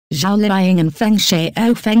Zhao Liying and Feng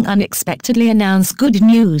Shaofeng unexpectedly announce good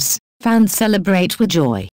news. Fans celebrate with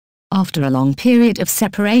joy. After a long period of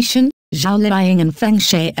separation, Zhao Liying and Feng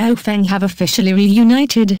Shaofeng have officially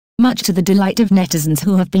reunited, much to the delight of netizens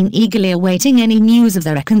who have been eagerly awaiting any news of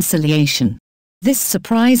their reconciliation. This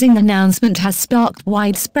surprising announcement has sparked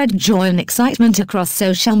widespread joy and excitement across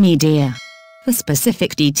social media. For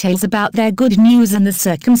specific details about their good news and the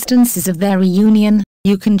circumstances of their reunion,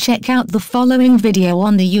 you can check out the following video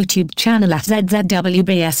on the YouTube channel at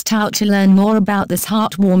ZZWBS Tout to learn more about this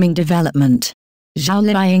heartwarming development. Zhao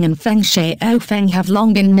Liying and Feng Shaofeng have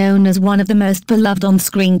long been known as one of the most beloved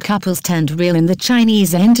on-screen couples turned real in the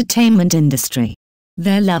Chinese entertainment industry.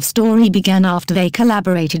 Their love story began after they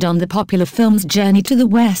collaborated on the popular films Journey to the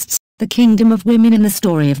West, The Kingdom of Women and The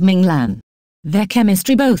Story of Ming Lan. Their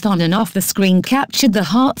chemistry both on and off the screen captured the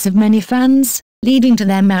hearts of many fans, leading to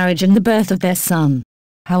their marriage and the birth of their son.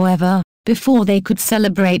 However, before they could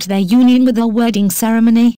celebrate their union with a wedding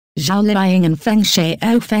ceremony, Zhao Liying and Feng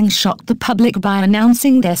Shaofeng shocked the public by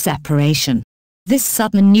announcing their separation. This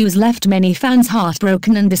sudden news left many fans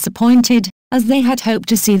heartbroken and disappointed, as they had hoped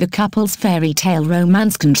to see the couple's fairy tale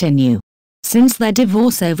romance continue. Since their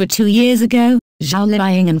divorce over 2 years ago, Zhao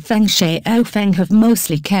Liying and Feng Shaofeng have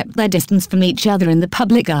mostly kept their distance from each other in the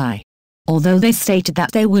public eye. Although they stated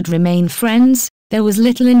that they would remain friends, there was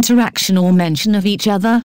little interaction or mention of each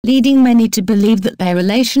other, leading many to believe that their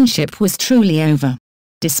relationship was truly over.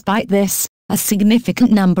 Despite this, a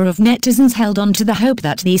significant number of netizens held on to the hope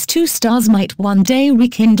that these two stars might one day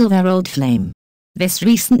rekindle their old flame. This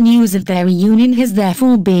recent news of their reunion has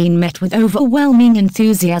therefore been met with overwhelming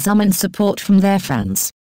enthusiasm and support from their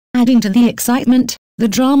fans. Adding to the excitement, the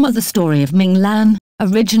drama The Story of Ming Lan,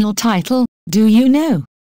 original title, Do You Know?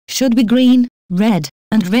 Should Be Green, Red,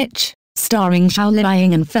 and Rich, starring Zhao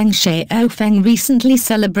Liying and Feng Shaofeng recently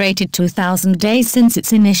celebrated 2,000 days since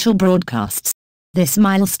its initial broadcasts. This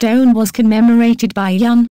milestone was commemorated by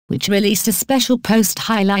Yun, which released a special post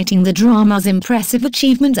highlighting the drama's impressive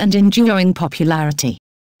achievement and enduring popularity.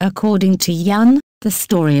 According to Yun, The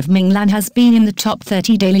Story of Ming Lan has been in the top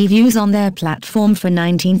 30 daily views on their platform for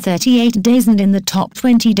 1938 days and in the top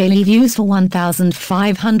 20 daily views for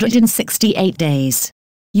 1,568 days.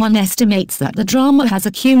 Yun estimates that the drama has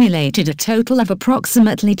accumulated a total of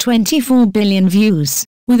approximately 24 billion views,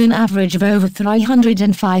 with an average of over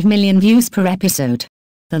 305 million views per episode.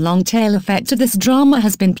 The long-tail effect of this drama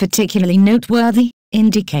has been particularly noteworthy,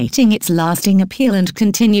 indicating its lasting appeal and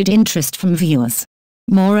continued interest from viewers.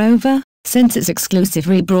 Moreover, since its exclusive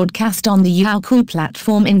rebroadcast on the Youku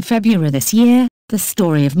platform in February this year, The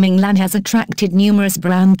Story of Ming Lan has attracted numerous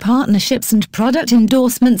brand partnerships and product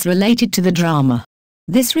endorsements related to the drama.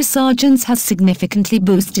 This resurgence has significantly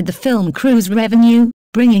boosted the film crew's revenue,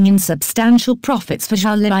 bringing in substantial profits for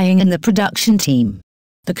Zhao Liying and the production team.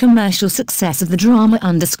 The commercial success of the drama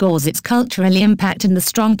underscores its cultural impact and the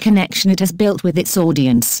strong connection it has built with its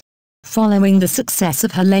audience. Following the success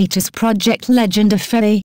of her latest project Legend of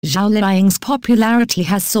Fei, Zhao Liying's popularity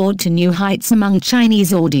has soared to new heights among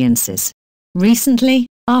Chinese audiences. Recently,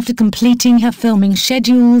 after completing her filming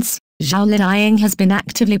schedules, Zhao Liying has been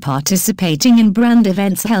actively participating in brand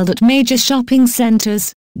events held at major shopping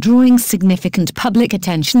centers, drawing significant public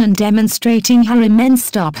attention and demonstrating her immense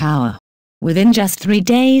star power. Within just 3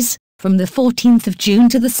 days, from the 14th of June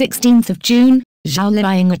to the 16th of June, Zhao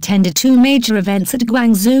Liying attended 2 major events at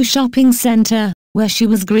Guangzhou Shopping Center, where she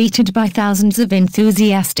was greeted by thousands of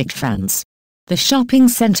enthusiastic fans. The shopping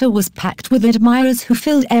center was packed with admirers who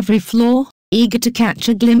filled every floor, eager to catch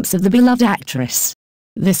a glimpse of the beloved actress.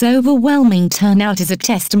 This overwhelming turnout is a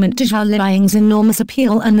testament to Zhao Liying's enormous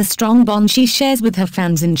appeal and the strong bond she shares with her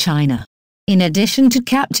fans in China. In addition to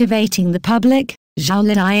captivating the public, Zhao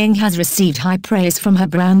Liying has received high praise from her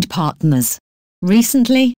brand partners.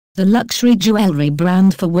 Recently, the luxury jewelry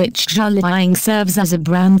brand for which Zhao Liying serves as a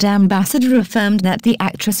brand ambassador affirmed that the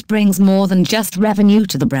actress brings more than just revenue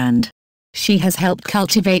to the brand. She has helped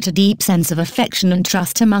cultivate a deep sense of affection and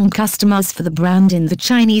trust among customers for the brand in the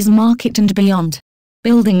Chinese market and beyond.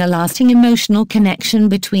 Building a lasting emotional connection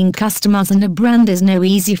between customers and a brand is no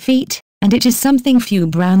easy feat, and it is something few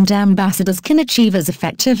brand ambassadors can achieve as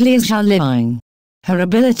effectively as Zhao Liying. Her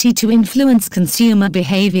ability to influence consumer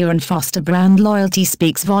behavior and foster brand loyalty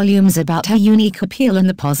speaks volumes about her unique appeal and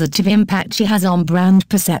the positive impact she has on brand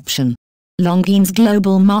perception. Longines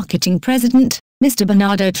Global Marketing President, Mr.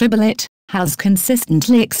 Bernardo Tribolet, has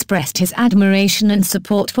consistently expressed his admiration and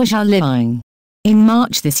support for Zhao Liying. In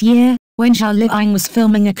March this year, when Zhao Liying was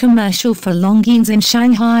filming a commercial for Longines in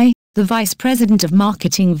Shanghai, the vice president of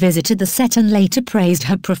marketing visited the set and later praised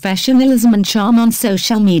her professionalism and charm on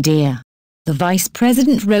social media. The vice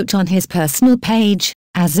president wrote on his personal page,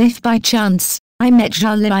 As if by chance, I met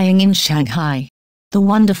Zhao Liying in Shanghai. The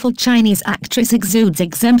wonderful Chinese actress exudes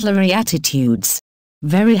exemplary attitudes.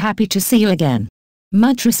 Very happy to see you again.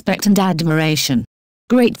 Much respect and admiration.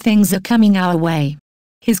 Great things are coming our way.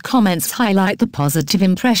 His comments highlight the positive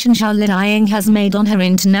impression Zhao Liying has made on her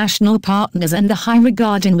international partners and the high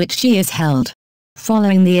regard in which she is held.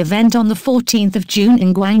 Following the event on the 14th of June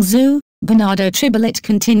in Guangzhou, Bernardo Tribolet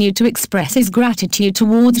continued to express his gratitude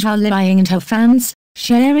towards Zhao Liying and her fans,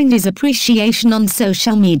 sharing his appreciation on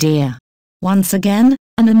social media. Once again,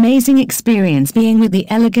 an amazing experience being with the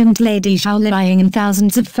elegant lady Zhao Liying and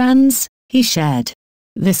thousands of fans, he shared.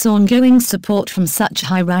 This ongoing support from such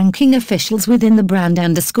high-ranking officials within the brand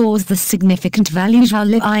underscores the significant value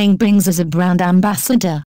Zhao Liying brings as a brand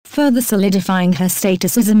ambassador, further solidifying her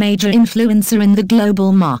status as a major influencer in the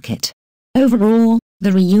global market. Overall,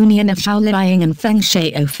 the reunion of Zhao Liying and Feng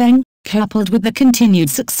Shaofeng, coupled with the continued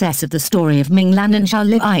success of the story of Minglan and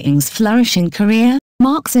Zhao Liying's flourishing career,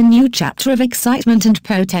 marks a new chapter of excitement and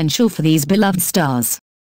potential for these beloved stars.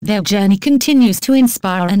 Their journey continues to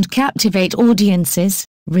inspire and captivate audiences,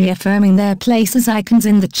 reaffirming their place as icons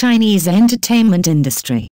in the Chinese entertainment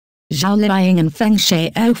industry. Zhao Liying and Feng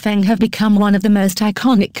Shaofeng have become one of the most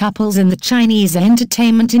iconic couples in the Chinese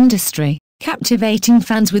entertainment industry, captivating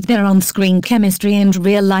fans with their on-screen chemistry and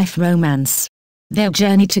real-life romance. Their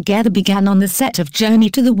journey together began on the set of Journey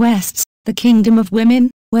to the West, the Kingdom of Women,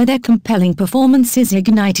 where their compelling performances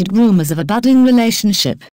ignited rumors of a budding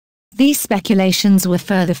relationship. These speculations were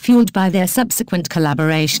further fueled by their subsequent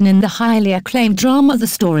collaboration in the highly acclaimed drama The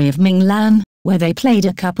Story of Minglan, where they played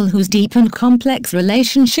a couple whose deep and complex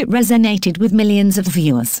relationship resonated with millions of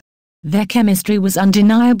viewers. Their chemistry was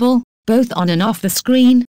undeniable, both on and off the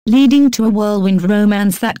screen, leading to a whirlwind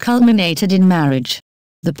romance that culminated in marriage.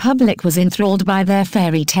 The public was enthralled by their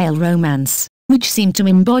fairy tale romance, which seemed to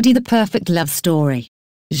embody the perfect love story.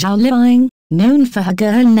 Zhao Liying, known for her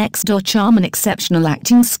girl-next-door charm and exceptional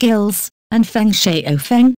acting skills, and Feng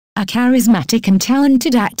Shaofeng, a charismatic and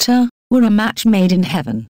talented actor, were a match made in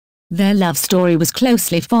heaven. Their love story was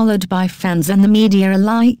closely followed by fans and the media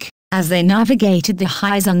alike, as they navigated the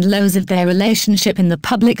highs and lows of their relationship in the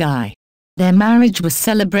public eye. Their marriage was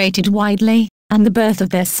celebrated widely, and the birth of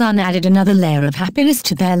their son added another layer of happiness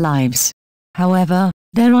to their lives. However,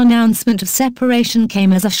 their announcement of separation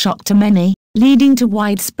came as a shock to many, leading to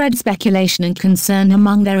widespread speculation and concern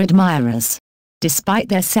among their admirers. Despite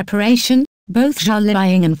their separation, both Zhao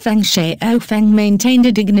Liying and Feng Shaofeng maintained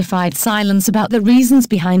a dignified silence about the reasons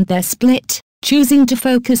behind their split, choosing to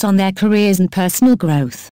focus on their careers and personal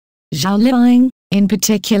growth. Zhao Liying, in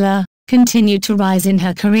particular, continued to rise in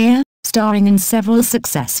her career, starring in several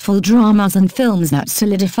successful dramas and films that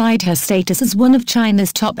solidified her status as one of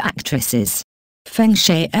China's top actresses. Feng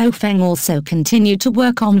Shaofeng also continued to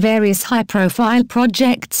work on various high-profile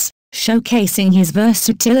projects, showcasing his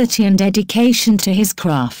versatility and dedication to his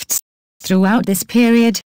crafts. Throughout this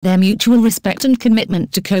period, their mutual respect and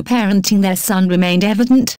commitment to co-parenting their son remained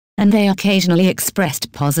evident, and they occasionally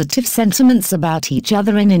expressed positive sentiments about each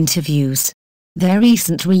other in interviews. Their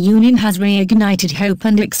recent reunion has reignited hope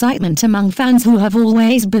and excitement among fans who have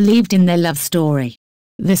always believed in their love story.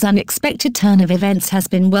 This unexpected turn of events has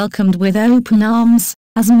been welcomed with open arms,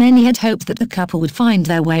 as many had hoped that the couple would find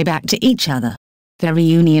their way back to each other. Their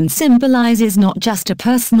reunion symbolizes not just a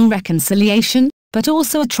personal reconciliation, but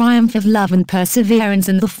also a triumph of love and perseverance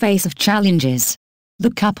in the face of challenges.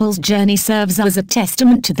 The couple's journey serves as a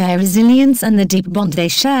testament to their resilience and the deep bond they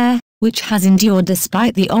share, which has endured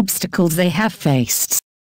despite the obstacles they have faced.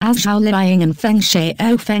 As Zhao Liying and Feng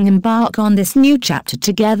Shaofeng embark on this new chapter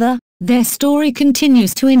together, their story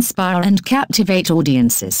continues to inspire and captivate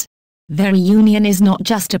audiences. Their reunion is not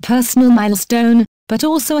just a personal milestone, but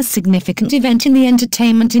also a significant event in the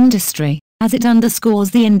entertainment industry, as it underscores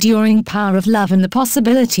the enduring power of love and the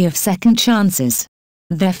possibility of second chances.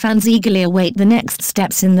 Their fans eagerly await the next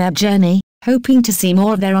steps in their journey, hoping to see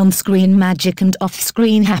more of their on-screen magic and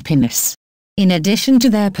off-screen happiness. In addition to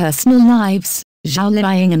their personal lives, Zhao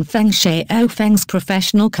Liying and Feng Shaofeng's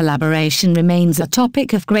professional collaboration remains a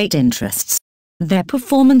topic of great interest. Their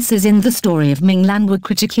performances in The Story of Minglan were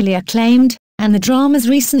critically acclaimed, and the drama's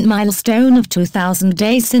recent milestone of 2,000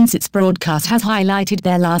 days since its broadcast has highlighted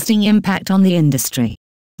their lasting impact on the industry.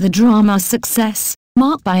 The drama's success,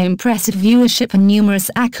 marked by impressive viewership and numerous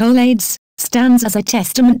accolades, stands as a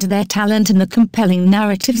testament to their talent and the compelling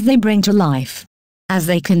narratives they bring to life. As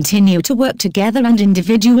they continue to work together and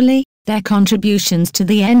individually, their contributions to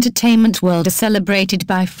the entertainment world are celebrated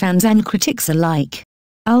by fans and critics alike.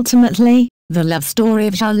 Ultimately, the love story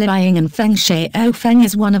of Zhao Liying and Feng Shaofeng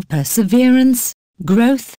is one of perseverance,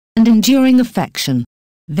 growth, and enduring affection.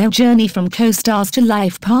 Their journey from co-stars to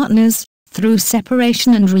life partners, through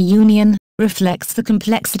separation and reunion, reflects the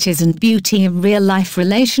complexities and beauty of real-life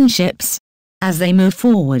relationships. As they move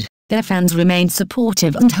forward, their fans remain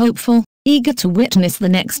supportive and hopeful, eager to witness the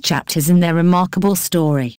next chapters in their remarkable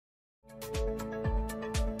story.